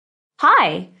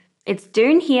Hi, it's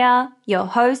Doone here, your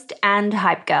host and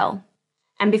hype girl.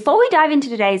 And before we dive into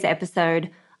today's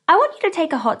episode, I want you to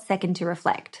take a hot second to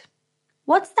reflect.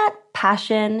 What's that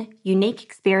passion, unique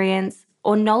experience,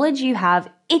 or knowledge you have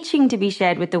itching to be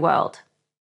shared with the world?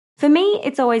 For me,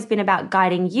 it's always been about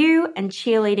guiding you and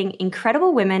cheerleading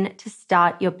incredible women to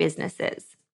start your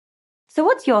businesses. So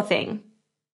what's your thing?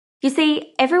 You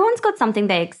see, everyone's got something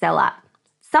they excel at,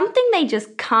 something they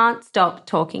just can't stop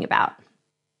talking about.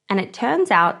 And it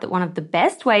turns out that one of the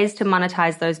best ways to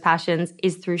monetize those passions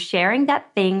is through sharing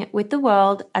that thing with the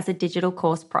world as a digital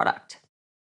course product.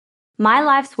 My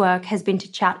life's work has been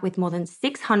to chat with more than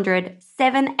 600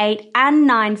 7, 8, and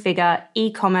 9-figure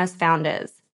e-commerce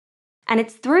founders. And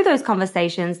it's through those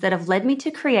conversations that have led me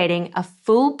to creating a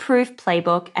foolproof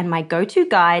playbook and my go-to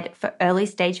guide for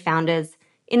early-stage founders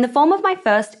in the form of my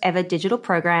first ever digital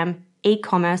program,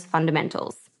 E-commerce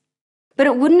Fundamentals. But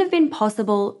it wouldn't have been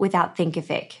possible without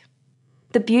Thinkific.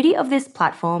 The beauty of this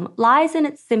platform lies in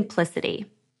its simplicity.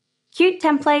 Cute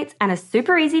templates and a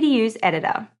super easy to use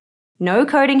editor. No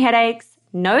coding headaches,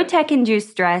 no tech-induced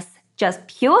stress, just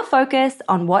pure focus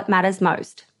on what matters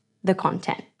most, the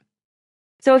content.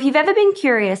 So if you've ever been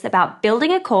curious about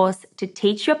building a course to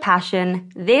teach your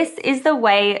passion, this is the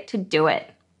way to do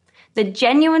it. The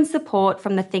genuine support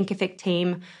from the Thinkific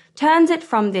team turns it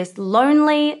from this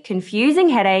lonely, confusing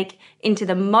headache into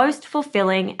the most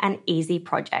fulfilling and easy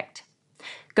project.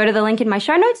 Go to the link in my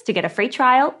show notes to get a free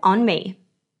trial on me.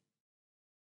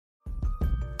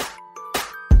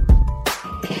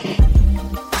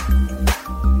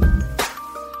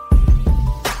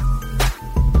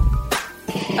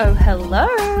 Oh, hello.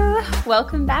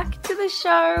 Welcome back to the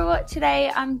show.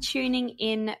 Today I'm tuning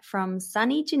in from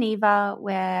sunny Geneva,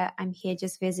 where I'm here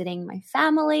just visiting my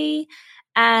family.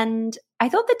 And I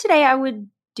thought that today I would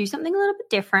do something a little bit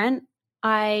different.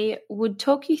 I would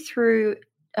talk you through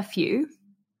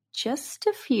just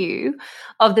a few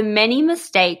of the many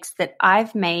mistakes that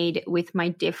I've made with my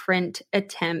different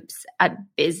attempts at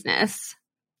business.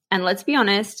 And let's be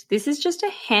honest, this is just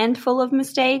a handful of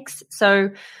mistakes.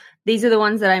 So these are the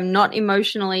ones that I'm not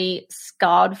emotionally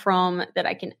scarred from, that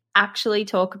I can actually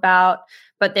talk about.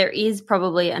 But there is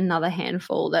probably another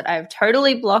handful that I've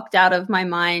totally blocked out of my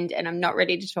mind and I'm not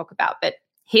ready to talk about. But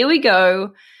here we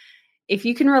go. If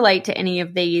you can relate to any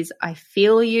of these, I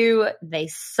feel you. They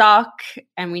suck.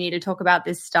 And we need to talk about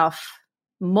this stuff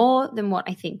more than what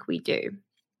I think we do.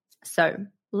 So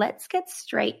let's get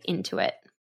straight into it.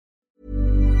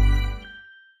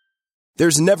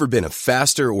 There's never been a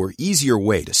faster or easier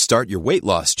way to start your weight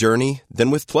loss journey than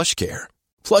with PlushCare.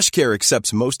 PlushCare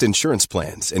accepts most insurance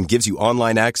plans and gives you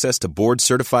online access to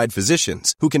board-certified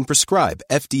physicians who can prescribe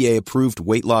FDA-approved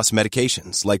weight loss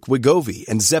medications like Wegovy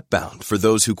and Zepbound for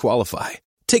those who qualify.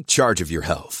 Take charge of your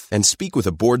health and speak with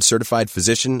a board-certified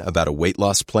physician about a weight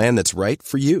loss plan that's right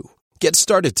for you. Get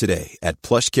started today at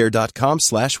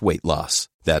plushcare.com/weight loss.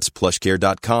 That's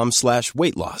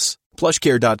plushcare.com/weight loss.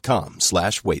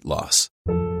 plushcare.com/weight loss.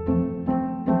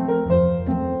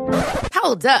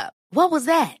 Hold up. What was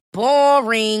that?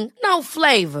 Boring. No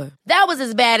flavor. That was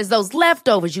as bad as those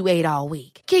leftovers you ate all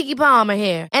week. Keke Palmer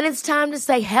here. And it's time to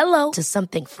say hello to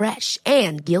something fresh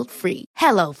and guilt-free.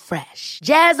 Hello Fresh.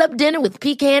 Jazz up dinner with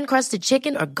pecan-crusted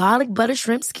chicken or garlic butter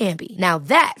shrimp scampi. Now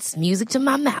that's music to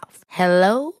my mouth.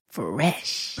 Hello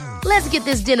Fresh. Let's get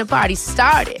this dinner party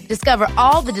started. Discover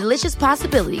all the delicious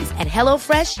possibilities at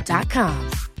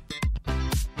HelloFresh.com.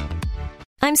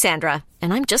 I'm Sandra,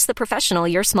 and I'm just the professional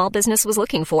your small business was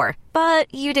looking for.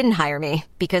 But you didn't hire me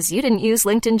because you didn't use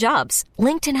LinkedIn Jobs.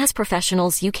 LinkedIn has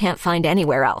professionals you can't find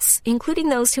anywhere else, including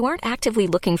those who aren't actively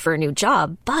looking for a new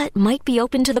job, but might be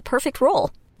open to the perfect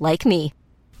role, like me.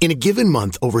 In a given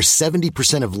month, over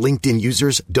 70% of LinkedIn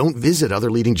users don't visit other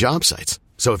leading job sites.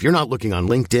 So if you're not looking on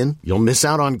LinkedIn, you'll miss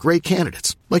out on great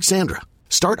candidates like Sandra.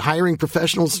 Start hiring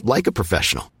professionals like a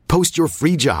professional. Post your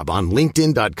free job on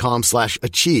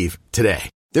linkedin.com/achieve today.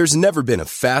 There's never been a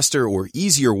faster or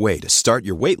easier way to start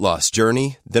your weight loss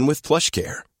journey than with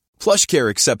PlushCare. PlushCare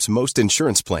accepts most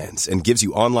insurance plans and gives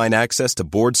you online access to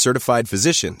board-certified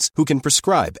physicians who can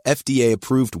prescribe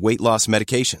FDA-approved weight loss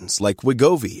medications like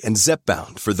Wegovy and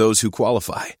Zepbound for those who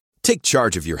qualify. Take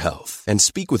charge of your health and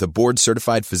speak with a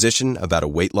board-certified physician about a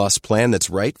weight loss plan that's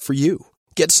right for you.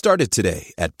 Get started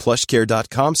today at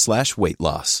plushcare.com/weight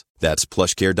loss. That's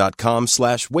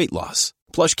plushcare.com/weight loss.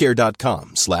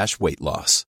 plushcare.com/weight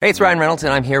loss. Hey, it's Ryan Reynolds,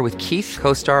 and I'm here with Keith,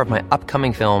 co-star of my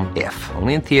upcoming film, If,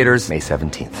 only in theaters May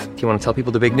 17th. Do you want to tell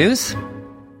people the big news?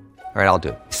 All right, I'll do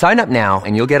it. Sign up now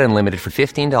and you'll get unlimited for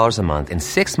 $15 a month and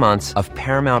 6 months of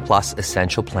Paramount Plus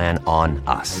Essential Plan on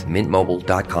us.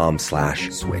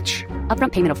 MintMobile.com/switch.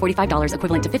 Upfront payment of $45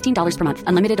 equivalent to $15 per month.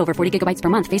 Unlimited over 40 gigabytes per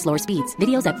month. Face lower speeds.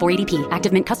 Videos at 480p.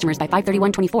 Active Mint customers by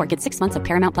 531.24 get 6 months of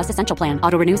Paramount Plus Essential Plan.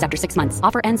 Auto renews after 6 months.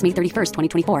 Offer ends May 31st,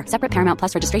 2024. Separate Paramount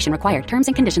Plus registration required. Terms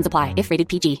and conditions apply if rated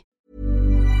PG.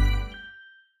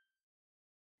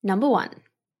 Number 1,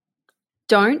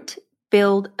 don't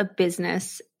build a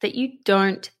business that you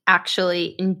don't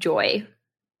actually enjoy.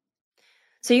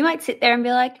 So you might sit there and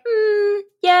be like,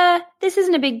 yeah, this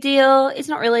isn't a big deal. It's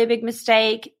not really a big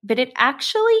mistake, but it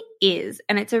actually is.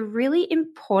 And it's a really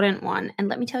important one. And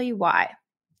let me tell you why.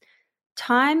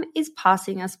 Time is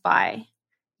passing us by.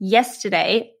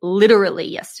 Yesterday, literally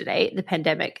yesterday, the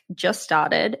pandemic just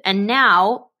started. And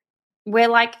now we're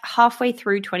like halfway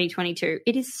through 2022.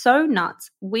 It is so nuts.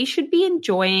 We should be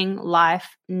enjoying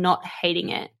life, not hating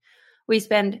it. We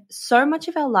spend so much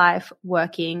of our life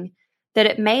working that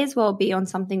it may as well be on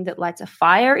something that lights a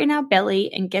fire in our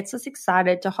belly and gets us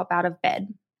excited to hop out of bed.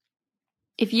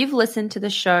 If you've listened to the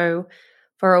show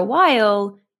for a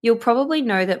while, you'll probably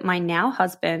know that my now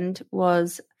husband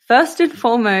was first and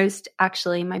foremost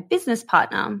actually my business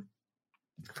partner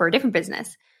for a different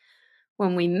business.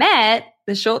 When we met,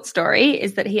 the short story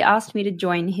is that he asked me to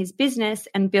join his business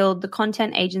and build the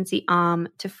content agency arm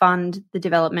to fund the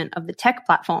development of the tech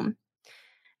platform.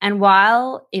 And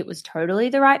while it was totally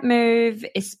the right move,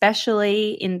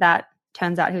 especially in that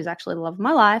turns out he was actually the love of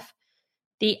my life,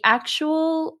 the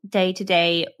actual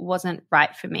day-to-day wasn't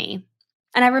right for me.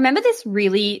 And I remember this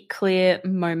really clear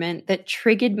moment that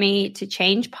triggered me to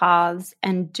change paths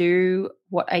and do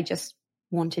what I just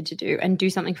wanted to do and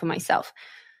do something for myself.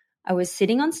 I was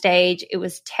sitting on stage. It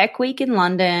was Tech Week in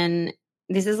London.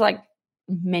 This is like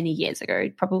many years ago,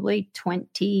 probably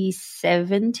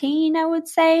 2017, I would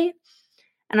say.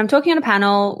 And I'm talking on a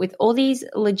panel with all these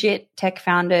legit tech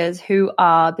founders who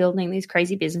are building these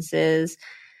crazy businesses.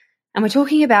 And we're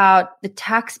talking about the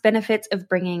tax benefits of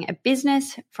bringing a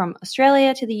business from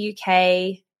Australia to the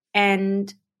UK.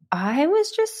 And I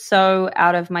was just so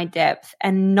out of my depth,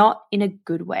 and not in a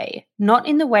good way, not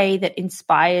in the way that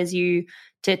inspires you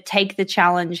to take the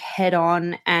challenge head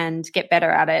on and get better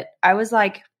at it. I was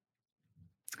like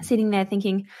sitting there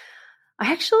thinking,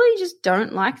 I actually just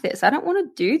don't like this. I don't want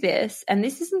to do this. And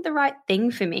this isn't the right thing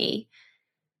for me.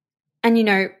 And, you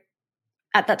know,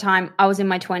 at that time, I was in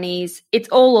my 20s. It's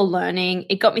all a learning.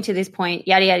 It got me to this point,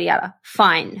 yada, yada, yada.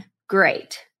 Fine.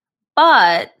 Great.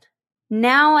 But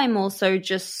now I'm also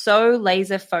just so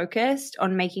laser focused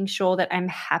on making sure that I'm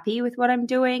happy with what I'm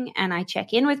doing, and I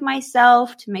check in with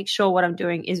myself to make sure what I'm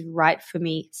doing is right for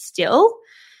me still.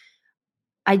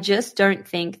 I just don't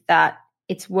think that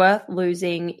it's worth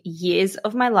losing years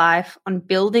of my life on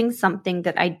building something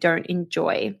that I don't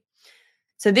enjoy.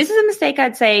 So this is a mistake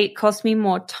I'd say cost me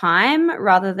more time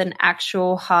rather than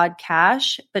actual hard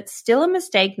cash, but still a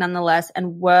mistake nonetheless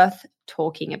and worth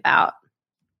talking about.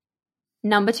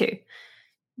 Number 2,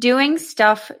 doing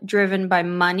stuff driven by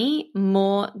money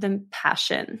more than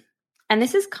passion. And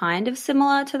this is kind of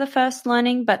similar to the first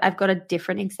learning, but I've got a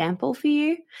different example for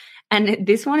you. And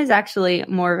this one is actually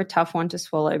more of a tough one to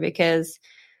swallow because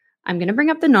I'm going to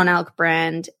bring up the non-alc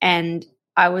brand. And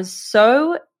I was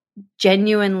so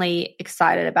genuinely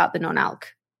excited about the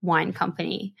non-alc wine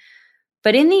company.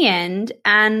 But in the end,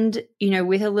 and, you know,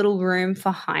 with a little room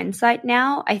for hindsight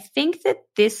now, I think that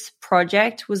this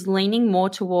project was leaning more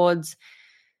towards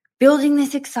building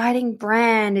this exciting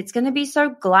brand. It's going to be so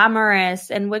glamorous,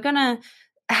 and we're going to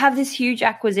have this huge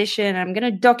acquisition, and I'm going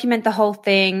to document the whole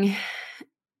thing,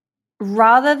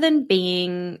 rather than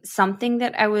being something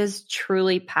that I was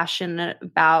truly passionate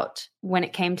about when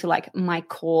it came to like my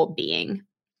core being.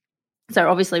 So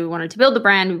obviously we wanted to build the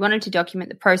brand. We wanted to document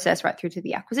the process right through to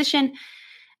the acquisition.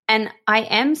 And I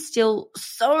am still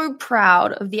so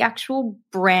proud of the actual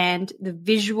brand, the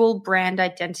visual brand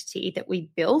identity that we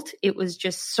built. It was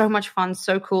just so much fun,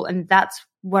 so cool. And that's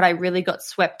what I really got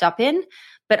swept up in.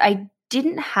 But I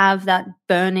didn't have that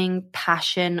burning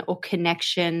passion or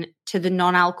connection to the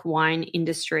non-alc wine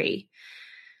industry.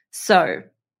 So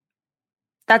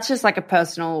that's just like a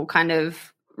personal kind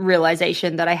of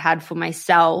realization that I had for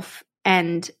myself.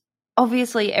 And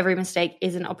obviously every mistake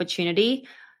is an opportunity.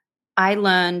 I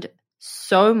learned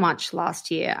so much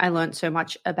last year. I learned so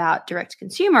much about direct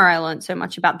consumer. I learned so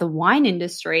much about the wine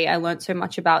industry. I learned so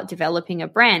much about developing a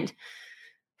brand.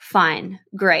 Fine,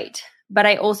 great. But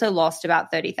I also lost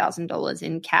about $30,000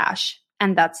 in cash,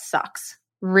 and that sucks.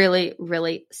 Really,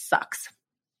 really sucks.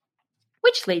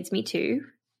 Which leads me to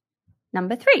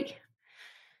number 3.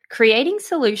 creating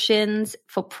solutions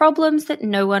for problems that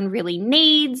no one really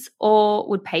needs or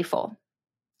would pay for.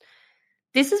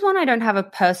 This is one I don't have a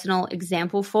personal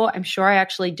example for. I'm sure I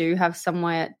actually do have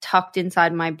somewhere tucked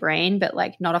inside my brain, but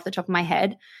like not off the top of my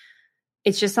head.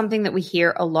 It's just something that we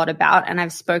hear a lot about, and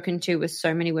I've spoken to with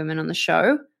so many women on the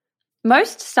show.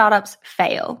 Most startups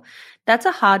fail. That's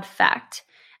a hard fact.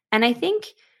 And I think,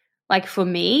 like for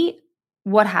me,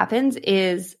 what happens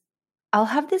is I'll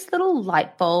have this little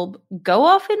light bulb go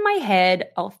off in my head.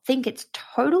 I'll think it's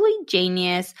totally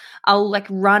genius. I'll like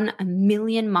run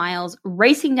 1,000,000 miles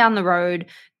racing down the road,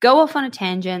 go off on a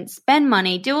tangent, spend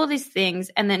money, do all these things,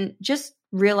 and then just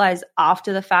realize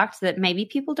after the fact that maybe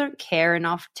people don't care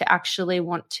enough to actually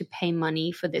want to pay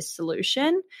money for this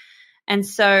solution. And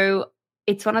so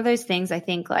it's one of those things, I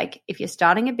think, like if you're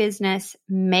starting a business,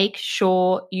 make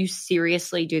sure you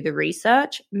seriously do the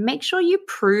research. Make sure you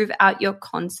prove out your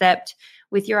concept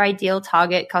with your ideal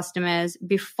target customers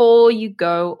before you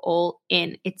go all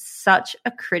in. It's such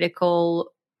a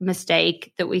critical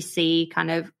mistake that we see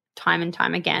kind of time and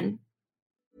time again.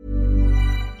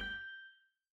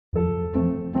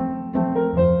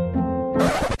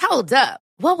 Hold up.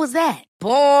 What was that?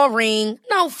 Boring.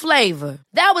 No flavor.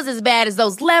 That was as bad as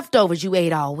those leftovers you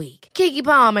ate all week. Keke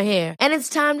Palmer here, and it's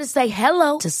time to say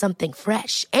hello to something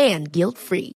fresh and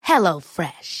guilt-free.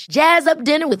 HelloFresh. Jazz up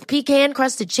dinner with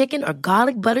pecan-crusted chicken or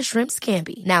garlic butter shrimp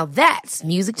scampi. Now that's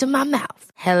music to my mouth.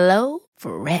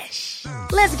 HelloFresh.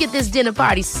 Let's get this dinner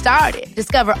party started.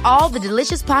 Discover all the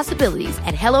delicious possibilities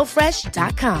at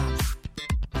HelloFresh.com.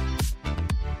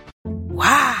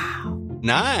 Wow.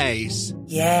 Nice.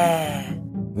 Yeah.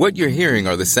 What you're hearing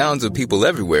are the sounds of people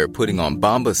everywhere putting on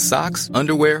Bombas socks,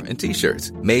 underwear, and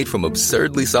T-shirts made from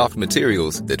absurdly soft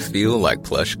materials that feel like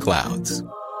plush clouds.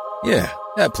 Yeah,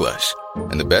 that plush.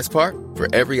 And the best part? For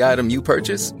every item you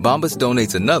purchase, Bombas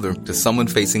donates another to someone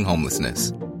facing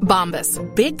homelessness. Bombas.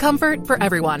 Big comfort for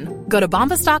everyone. Go to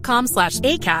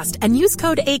bombas.com/ACAST and use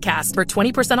code ACAST for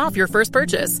 20% off your first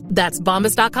purchase. That's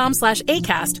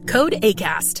bombas.com/ACAST. Code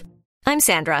ACAST. I'm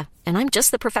Sandra, and I'm just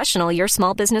the professional your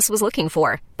small business was looking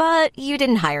for. But you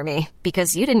didn't hire me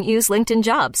because you didn't use LinkedIn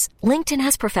Jobs. LinkedIn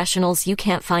has professionals you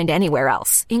can't find anywhere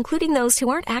else, including those who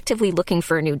aren't actively looking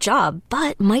for a new job,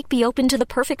 but might be open to the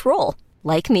perfect role,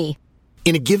 like me.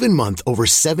 In a given month, over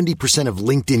 70% of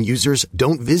LinkedIn users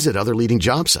don't visit other leading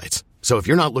job sites. So if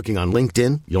you're not looking on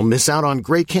LinkedIn, you'll miss out on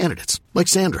great candidates like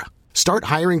Sandra. Start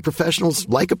hiring professionals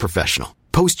like a professional.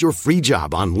 Post your free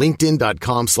job on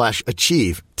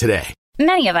linkedin.com/achieve today.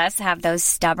 Many of us have those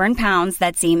stubborn pounds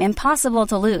that seem impossible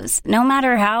to lose, no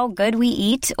matter how good we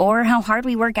eat or how hard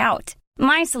we work out.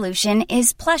 My solution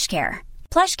is PlushCare.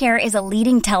 PlushCare is a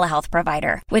leading telehealth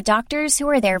provider with doctors who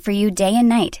are there for you day and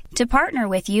night to partner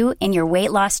with you in your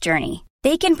weight loss journey.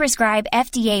 They can prescribe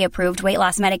FDA-approved weight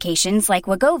loss medications like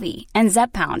Wegovy and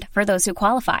Zepbound for those who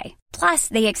qualify. Plus,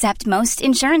 they accept most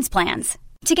insurance plans.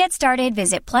 To get started,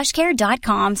 visit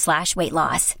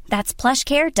plushcare.com/weightloss. That's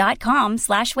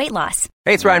plushcare.com/weightloss.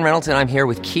 Hey, it's Ryan Reynolds, and I'm here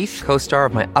with Keith, co-star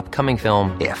of my upcoming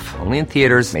film, If, only in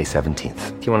theaters May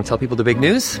 17th. Do you want to tell people the big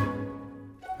news?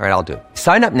 All right, I'll do it.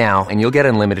 Sign up now and you'll get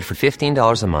unlimited for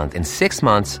 $15 a month and 6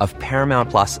 months of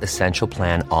Paramount Plus Essential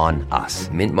Plan on us.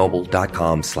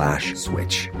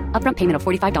 MintMobile.com/switch. Upfront payment of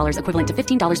 $45 equivalent to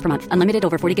 $15 per month. Unlimited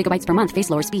over 40 gigabytes per month.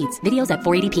 Face lower speeds. Videos at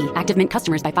 480p. Active Mint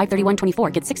customers by 531.24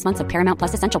 get 6 months of Paramount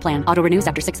Plus Essential Plan. Auto renews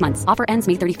after 6 months. Offer ends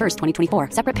May 31st, 2024.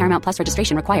 Separate Paramount Plus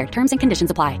registration required. Terms and conditions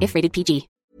apply if rated PG.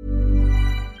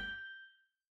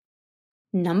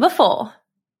 Number 4,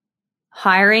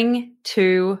 hiring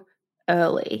too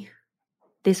early.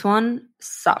 This one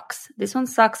sucks. This one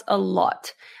sucks a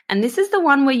lot. And this is the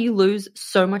one where you lose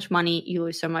so much money, you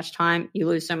lose so much time, you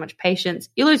lose so much patience,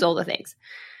 you lose all the things.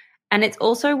 And it's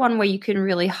also one where you can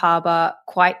really harbor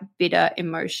quite bitter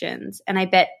emotions. And I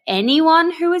bet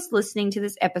anyone who is listening to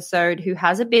this episode who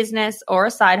has a business or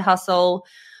a side hustle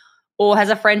or has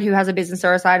a friend who has a business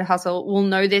or a side hustle will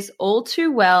know this all too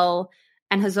well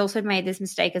and has also made this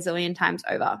mistake a zillion times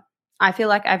over. I feel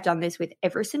like I've done this with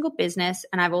every single business,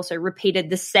 and I've also repeated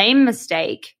the same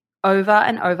mistake over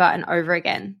and over and over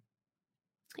again.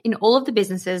 In all of the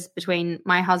businesses between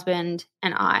my husband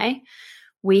and I,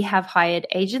 we have hired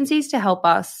agencies to help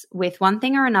us with one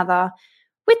thing or another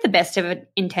with the best of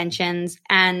intentions.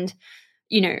 And,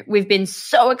 you know, we've been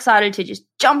so excited to just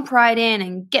jump right in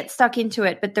and get stuck into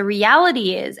it. But the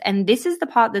reality is, and this is the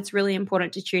part that's really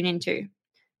important to tune into,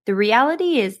 the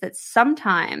reality is that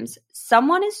sometimes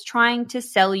someone is trying to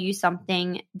sell you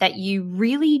something that you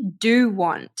really do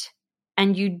want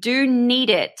and you do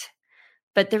need it.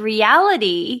 But the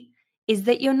reality is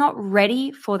that you're not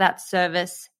ready for that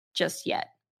service just yet.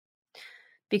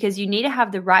 because you need to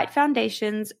have the right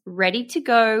foundations ready to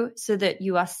go so that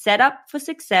you are set up for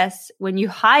success when you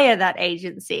hire that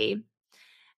agency.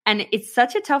 And it's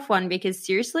such a tough one because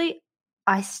seriously,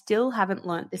 I still haven't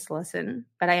learned this lesson,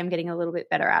 but I am getting a little bit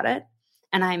better at it.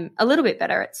 And I'm a little bit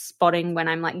better at spotting when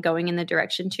I'm like going in the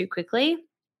direction too quickly.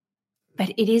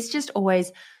 But it is just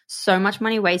always so much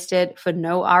money wasted for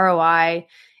no ROI.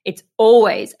 It's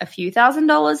always a few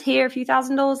 $1,000s here, a few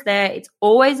 $1,000s there. It's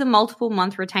always a multiple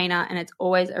month retainer, and it's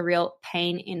always a real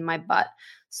pain in my butt.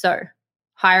 So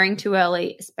hiring too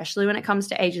early, especially when it comes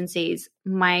to agencies,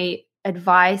 my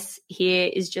advice here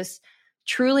is just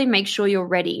truly make sure you're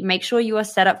ready. Make sure you are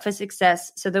set up for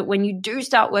success so that when you do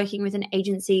start working with an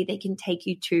agency, they can take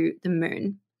you to the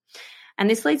moon. And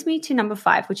this leads me to number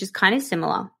 5, which is kind of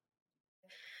similar.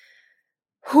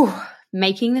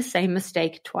 Making the same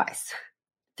mistake twice.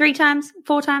 3 times,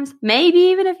 4 times, maybe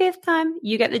even a 5th time.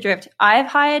 You get the drift. I've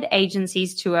hired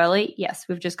agencies too early. Yes,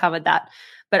 we've just covered that.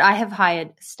 But I have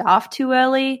hired staff too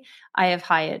early. I have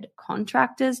hired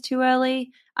contractors too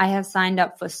early. I have signed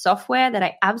up for software that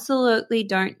I absolutely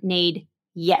don't need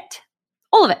yet.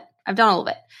 All of it. I've done all of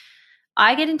it.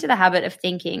 I get into the habit of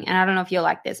thinking, and I don't know if you're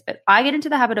like this, but I get into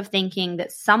the habit of thinking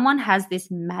that someone has this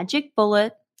magic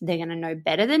bullet, they're going to know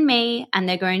better than me, and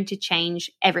they're going to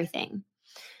change everything.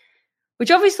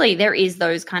 Which obviously there is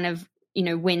those kind of,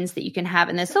 wins that you can have.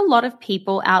 And there's a lot of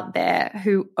people out there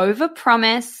who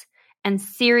overpromise and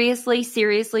seriously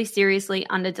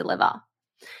underdeliver.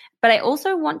 But I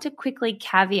also want to quickly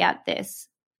caveat this.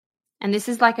 And this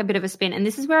is like a bit of a spin. And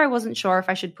this is where I wasn't sure if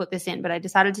I should put this in, but I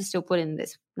decided to still put in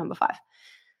this number 5.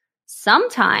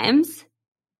 Sometimes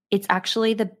it's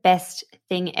actually the best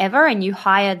thing ever, and you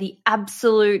hire the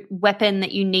absolute weapon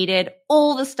that you needed.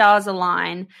 All the stars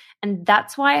align. And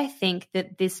that's why I think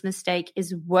that this mistake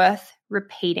is worth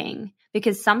repeating,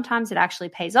 because sometimes it actually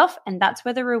pays off, and that's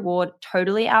where the reward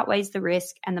totally outweighs the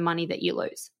risk and the money that you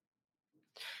lose.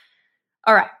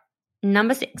 All right,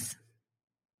 number 6.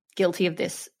 Guilty of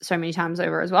this so many times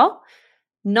over as well.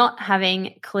 Not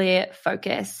having clear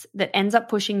focus that ends up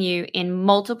pushing you in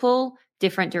multiple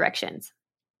different directions.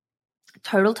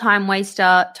 Total time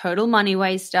waster, total money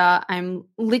waster. I'm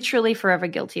literally forever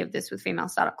guilty of this with Female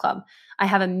Startup Club. I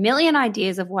have a million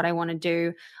ideas of what I want to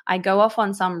do. I go off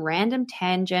on some random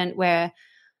tangent where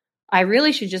I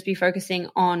really should just be focusing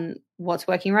on what's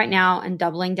working right now and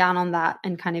doubling down on that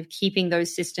and kind of keeping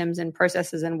those systems and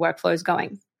processes and workflows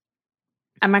going.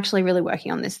 I'm actually really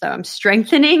working on this though. I'm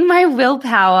strengthening my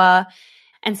willpower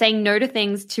and saying no to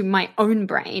things to my own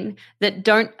brain that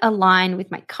don't align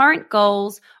with my current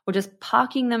goals, or just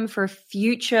parking them for a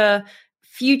future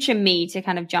me to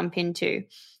kind of jump into,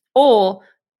 or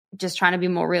just trying to be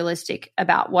more realistic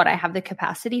about what I have the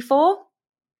capacity for.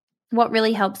 What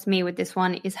really helps me with this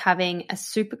one is having a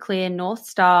super clear North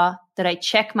Star that I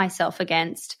check myself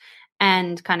against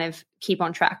and kind of keep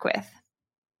on track with.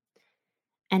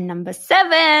 And number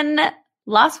 7,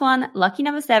 last one, lucky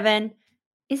number 7.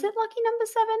 Is it lucky number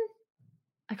 7?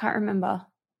 I can't remember.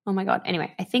 Oh my God.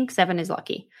 Anyway, I think 7 is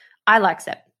lucky. I like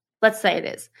 7. Let's say it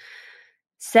is.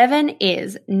 7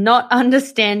 is not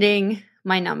understanding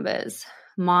my numbers.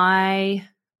 My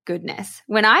goodness.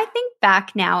 When I think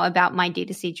back now about my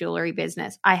D2C jewelry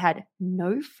business, I had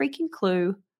no freaking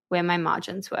clue where my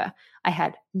margins were. I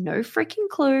had no freaking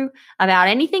clue about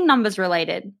anything numbers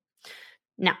related.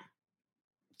 Now,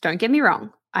 don't get me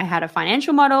wrong. I had a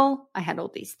financial model, I had all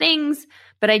these things,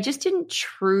 but I just didn't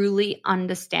truly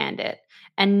understand it.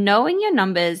 And knowing your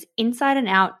numbers inside and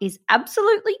out is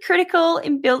absolutely critical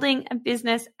in building a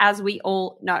business, as we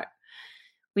all know.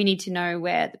 We need to know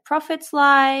where the profits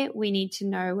lie. We need to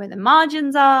know where the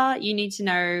margins are. You need to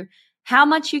know how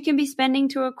much you can be spending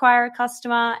to acquire a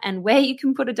customer and where you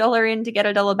can put $1 in to get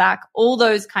 $1 back, all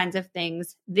those kinds of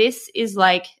things. This is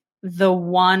like the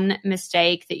one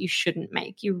mistake that you shouldn't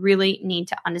make. You really need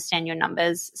to understand your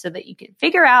numbers so that you can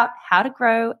figure out how to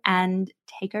grow and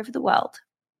take over the world.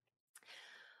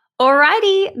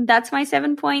 Alrighty, that's my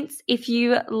 7 points. If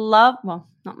you love, well,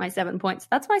 not my 7 points,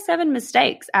 that's my 7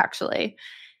 mistakes actually.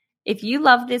 If you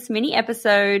love this mini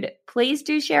episode, please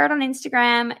do share it on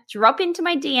Instagram, drop into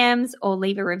my DMs, or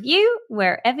leave a review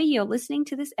wherever you're listening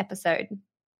to this episode.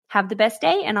 Have the best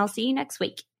day, and I'll see you next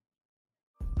week.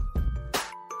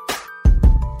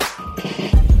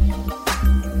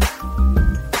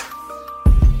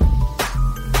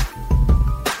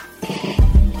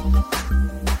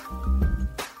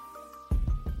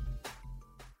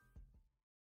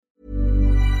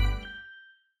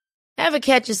 Ever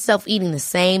catch yourself eating the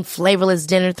same flavorless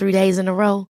dinner 3 days in a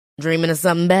row? Dreaming of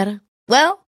something better?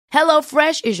 Well,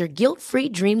 HelloFresh is your guilt-free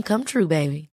dream come true,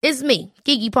 baby. It's me,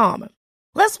 Keke Palmer.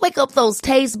 Let's wake up those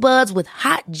taste buds with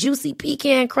hot, juicy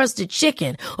pecan-crusted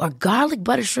chicken or garlic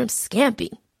butter shrimp scampi.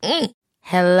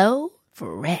 Hello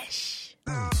Fresh.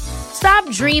 Stop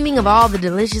dreaming of all the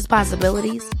delicious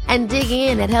possibilities and dig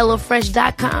in at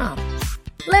HelloFresh.com.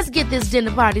 Let's get this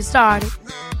dinner party started.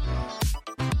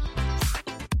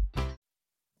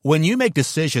 When you make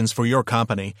decisions for your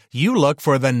company, you look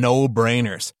for the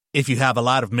no-brainers. If you have a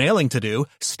lot of mailing to do,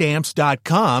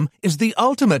 Stamps.com is the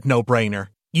ultimate no-brainer.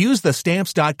 Use the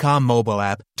Stamps.com mobile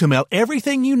app to mail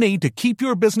everything you need to keep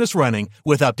your business running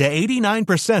with up to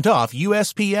 89% off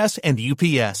USPS and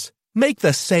UPS. Make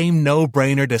the same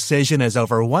no-brainer decision as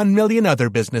over 1 million other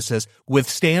businesses with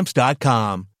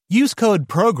Stamps.com. Use code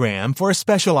PROGRAM for a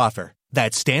special offer.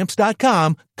 That's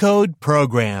Stamps.com, code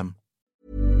PROGRAM.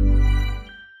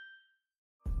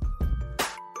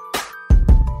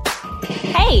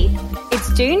 Hey,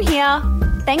 it's June here.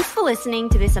 Thanks for listening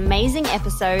to this amazing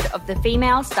episode of the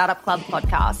Female Startup Club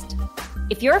podcast.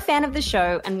 If you're a fan of the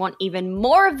show and want even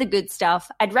more of the good stuff,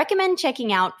 I'd recommend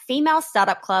checking out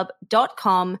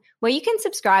femalestartupclub.com, where you can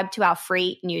subscribe to our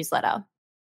free newsletter.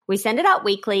 We send it out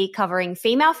weekly, covering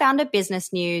female founder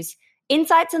business news,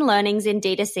 insights and learnings in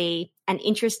D2C, and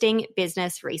interesting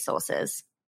business resources.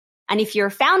 And if you're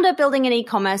a founder building an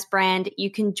e-commerce brand, you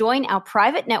can join our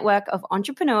private network of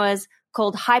entrepreneurs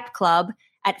called Hype Club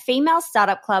at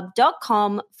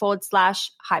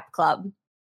femalestartupclub.com/Hype Club.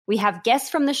 We have guests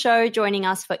from the show joining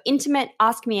us for intimate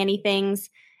Ask Me Anythings,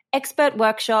 expert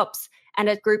workshops, and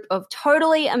a group of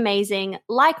totally amazing,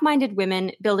 like-minded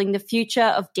women building the future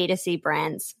of D2C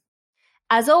brands.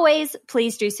 As always,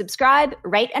 please do subscribe,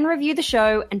 rate and review the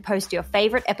show, and post your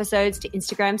favorite episodes to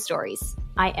Instagram stories.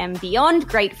 I am beyond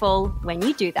grateful when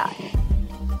you do that.